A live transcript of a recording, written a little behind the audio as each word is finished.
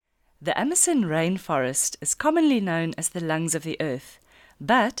The Amazon rainforest is commonly known as the lungs of the earth,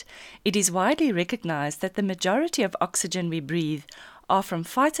 but it is widely recognized that the majority of oxygen we breathe are from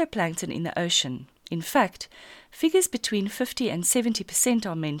phytoplankton in the ocean. In fact, figures between 50 and 70%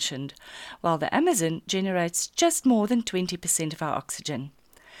 are mentioned, while the Amazon generates just more than 20% of our oxygen.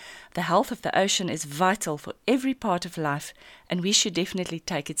 The health of the ocean is vital for every part of life, and we should definitely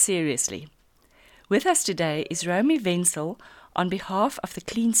take it seriously. With us today is Romy Wenzel on behalf of the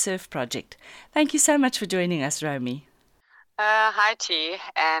Clean Surf Project. Thank you so much for joining us, Romy. Hi, T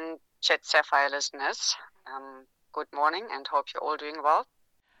and Jet Sapphire listeners. Good morning and hope you're all doing well.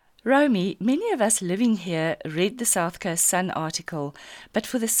 Romy, many of us living here read the South Coast Sun article, but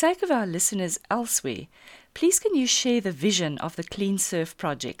for the sake of our listeners elsewhere, please can you share the vision of the Clean Surf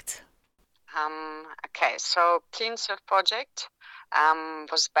Project? So Clean Surf Project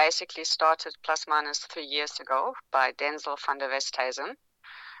was basically started plus minus 3 years ago by Denzel van der Westhuizen.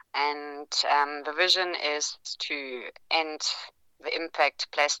 And the vision is to end the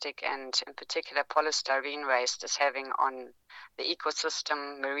impact plastic and in particular polystyrene waste is having on the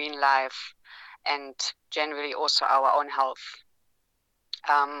ecosystem, marine life, and generally also our own health.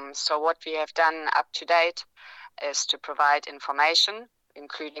 So what we have done up to date is to provide information,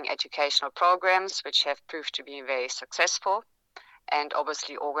 including educational programs, which have proved to be very successful, and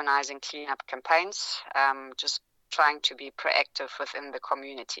obviously organizing cleanup campaigns, just trying to be proactive within the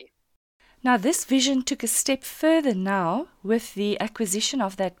community. Now, this vision took a step further now with the acquisition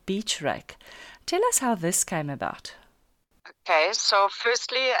of that beach rake. Tell us how this came about. Okay, so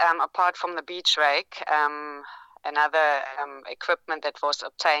firstly, apart from the beach rake, another equipment that was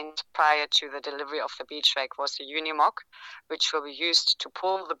obtained prior to the delivery of the beach rake was a Unimog, which will be used to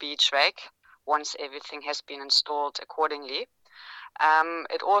pull the beach rake once everything has been installed accordingly.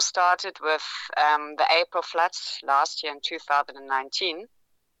 It all started with the April floods last year in 2019,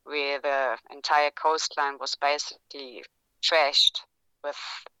 where the entire coastline was basically trashed with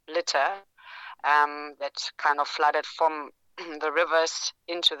litter that kind of flooded from the rivers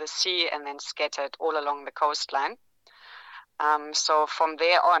into the sea and then scattered all along the coastline. So from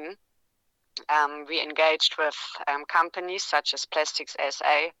there on, we engaged with companies such as Plastics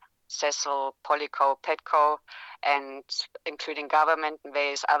SA, Cecil, Polyco, Petco, and including government and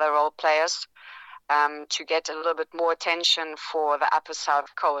various other role players to get a little bit more attention for the upper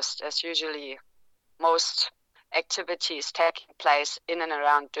South Coast, as usually most activities taking place in and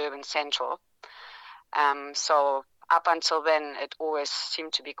around Durban Central. So up until then, it always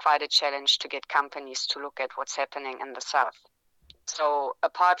seemed to be quite a challenge to get companies to look at what's happening in the south. So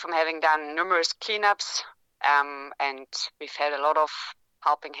apart from having done numerous cleanups, and we've had a lot of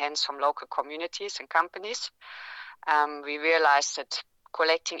helping hands from local communities and companies, we realized that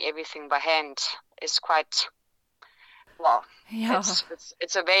collecting everything by hand is quite,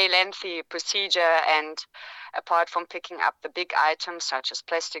 it's a very lengthy procedure, and apart from picking up the big items such as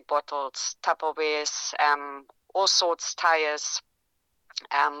plastic bottles, Tupperwares, all sorts, tires,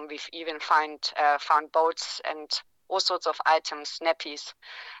 we've even found boats and all sorts of items, nappies.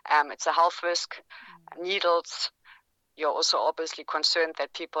 It's a health risk, needles. You're also obviously concerned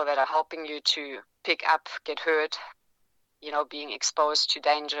that people that are helping you to pick up get hurt, being exposed to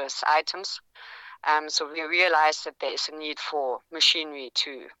dangerous items. So we realized that there is a need for machinery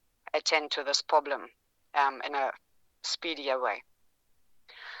to attend to this problem in a speedier way.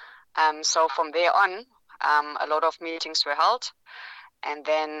 So from there on, a lot of meetings were held, and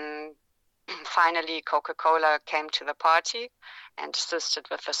then finally Coca-Cola came to the party and assisted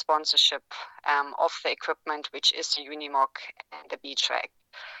with the sponsorship of the equipment, which is the Unimog and the beach rake,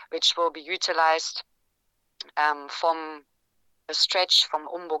 which will be utilized from a stretch from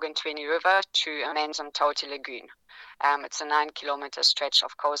Umbogantweni River to Amanzimtoti Lagoon. It's a 9-kilometer stretch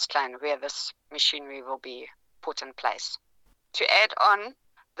of coastline where this machinery will be put in place. To add on,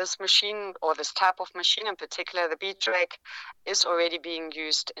 this machine, or this type of machine in particular, the beach rake, is already being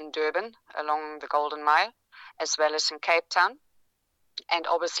used in Durban along the Golden Mile, as well as in Cape Town, and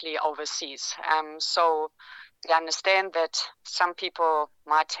obviously overseas. So we understand that some people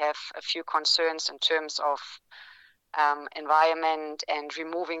might have a few concerns in terms of environment and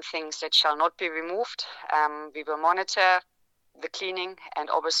removing things that shall not be removed. We will monitor the cleaning and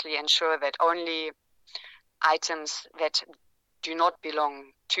obviously ensure that only items that do not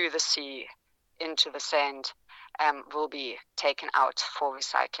belong to the sea, into the sand, will be taken out for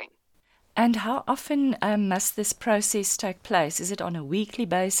recycling. And how often must this process take place? Is it on a weekly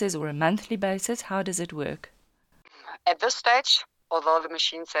basis or a monthly basis? How does it work? At this stage, although the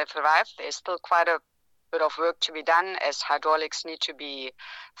machines have arrived, there's still quite a bit of work to be done, as hydraulics need to be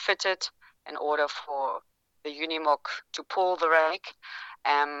fitted in order for the Unimog to pull the rake.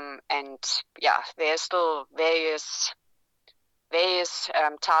 And there's still various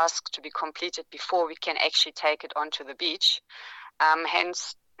tasks to be completed before we can actually take it onto the beach.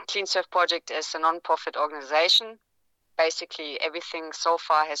 Hence, Clean Surf Project is a non-profit organization. Basically, everything so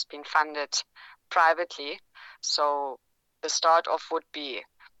far has been funded privately. So the start off would be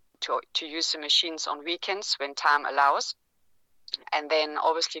to use the machines on weekends when time allows. And then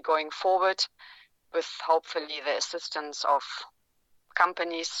obviously going forward, with hopefully the assistance of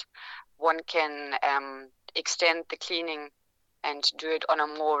companies, one can extend the cleaning and do it on a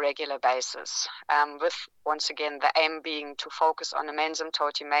more regular basis, with, once again, the aim being to focus on the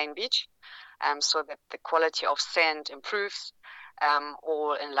Amanzimtoti main beach, so that the quality of sand improves,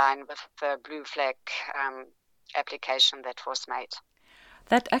 all in line with the Blue Flag application that was made.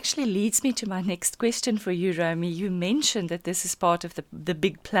 That actually leads me to my next question for you, Romy. You mentioned that this is part of the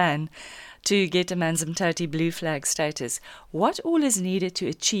big plan to get Amanzimtoti Blue Flag status. What all is needed to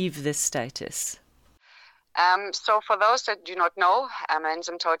achieve this status? So for those that do not know,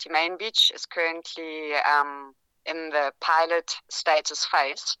 Amanzimtoti Main Beach is currently in the pilot status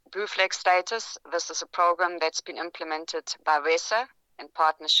phase. Blue Flag status, this is a program that's been implemented by WESA in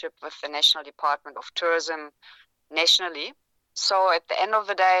partnership with the National Department of Tourism nationally. So at the end of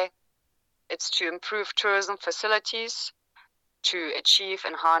the day, it's to improve tourism facilities, to achieve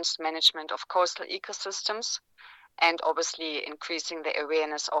enhanced management of coastal ecosystems, and obviously increasing the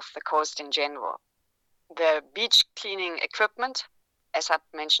awareness of the coast in general. The beach cleaning equipment, as I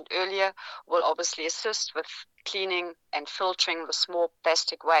mentioned earlier, will obviously assist with cleaning and filtering the small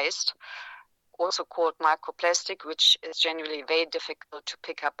plastic waste, also called microplastic, which is generally very difficult to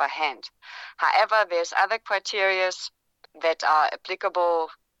pick up by hand. However, there's other criteria that are applicable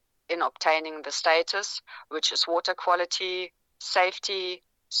in obtaining the status, which is water quality, safety,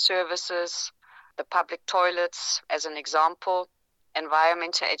 services, the public toilets as an example,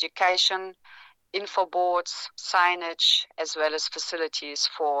 environmental education, info boards, signage, as well as facilities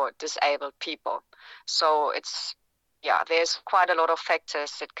for disabled people. So there's quite a lot of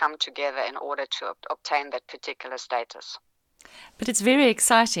factors that come together in order to obtain that particular status. But it's very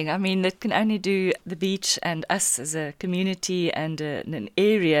exciting. I mean, that can only do the beach and us as a community and an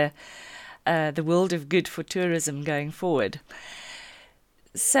area the world of good for tourism going forward.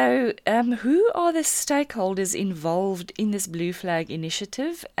 So who are the stakeholders involved in this Blue Flag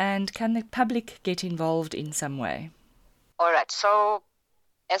initiative, and can the public get involved in some way? All right. So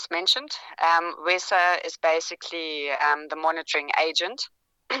as mentioned, WESA is basically the monitoring agent.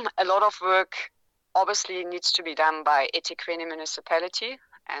 A lot of work obviously needs to be done by eThekwini municipality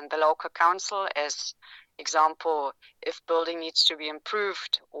and the local council. As example, if building needs to be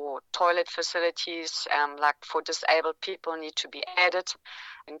improved or toilet facilities like for disabled people need to be added,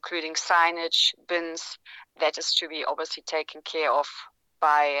 including signage, bins, that is to be obviously taken care of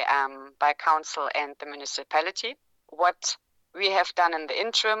by council and the municipality. What we have done in the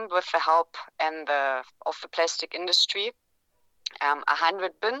interim with the help of the plastic industry,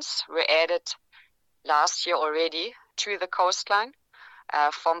 100 bins were added last year already to the coastline,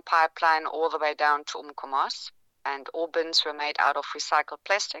 from Pipeline all the way down to Umkomaas, and all bins were made out of recycled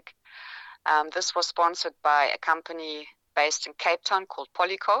plastic. This was sponsored by a company based in Cape Town called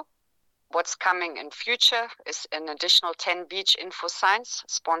Polyco. What's coming in future is an additional 10 beach info signs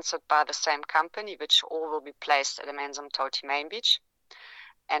sponsored by the same company, which all will be placed at Amanzimtoti Main Beach.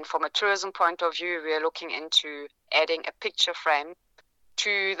 And from a tourism point of view, we are looking into adding a picture frame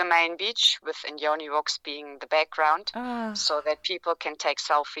to the main beach, with Inyoni Rocks being the background, so that people can take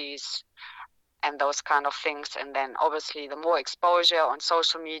selfies and those kind of things. And then obviously the more exposure on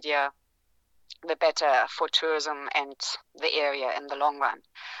social media, the better for tourism and the area in the long run.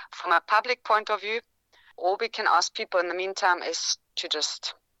 From a public point of view, all we can ask people in the meantime is to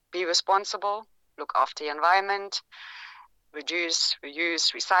just be responsible, look after the environment, reduce,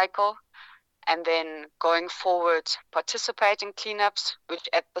 reuse, recycle, and then going forward, participate in cleanups, which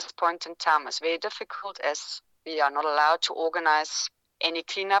at this point in time is very difficult, as we are not allowed to organize any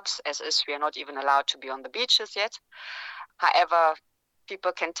cleanups, as is we are not even allowed to be on the beaches yet. However,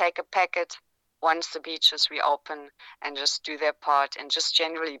 people can take a packet once the beaches reopen and just do their part and just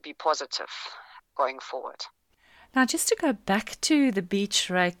generally be positive going forward. Now, just to go back to the beach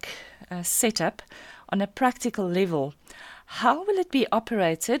rake setup on a practical level, how will it be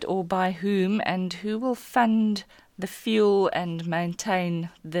operated, or by whom, and who will fund the fuel and maintain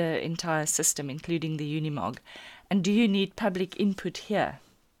the entire system, including the Unimog? And do you need public input here?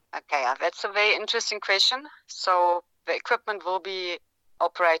 Okay, that's a very interesting question. So the equipment will be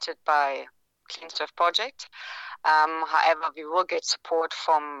operated by Clean Surf Project. However, we will get support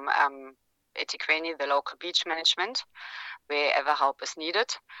from eThekwini, the local beach management, wherever help is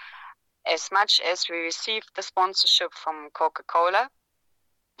needed. As much as we received the sponsorship from Coca-Cola,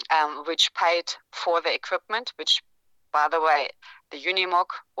 which paid for the equipment, which, by the way, the Unimog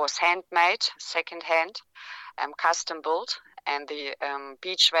was handmade, second-hand, custom built, and the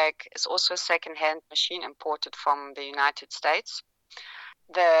Beachwag is also a second-hand machine imported from the United States.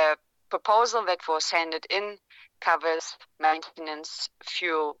 The proposal that was handed in covers maintenance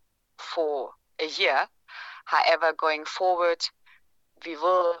fuel for a year. However, going forward, we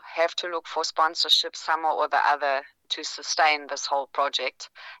will have to look for sponsorship somehow or the other to sustain this whole project,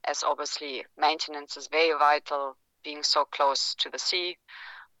 as obviously maintenance is very vital, being so close to the sea.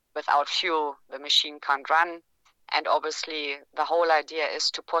 Without fuel, the machine can't run. And obviously, the whole idea is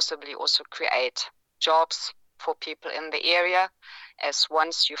to possibly also create jobs for people in the area, as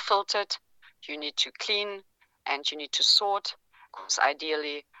once you filter it, you need to clean and you need to sort, because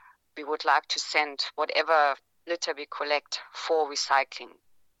ideally we would like to send whatever litter we collect for recycling.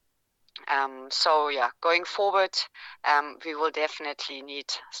 Going forward, we will definitely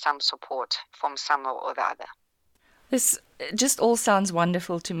need some support from someone or the other. This just all sounds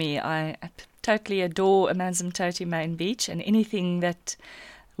wonderful to me. I totally adore Amanzimtoti Main Beach, and anything that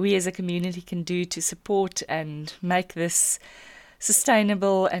we as a community can do to support and make this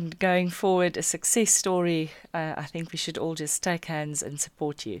sustainable and going forward a success story, I think we should all just take hands and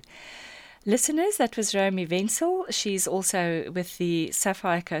support you. Listeners, that was Romy Wenzel. She's also with the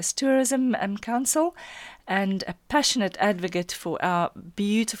Sapphire Coast Tourism Council and a passionate advocate for our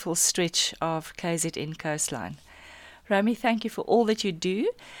beautiful stretch of KZN coastline. Romy, thank you for all that you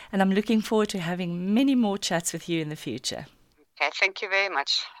do, and I'm looking forward to having many more chats with you in the future. Okay, thank you very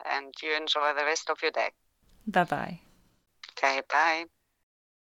much, and you enjoy the rest of your day. Bye-bye. Okay, bye.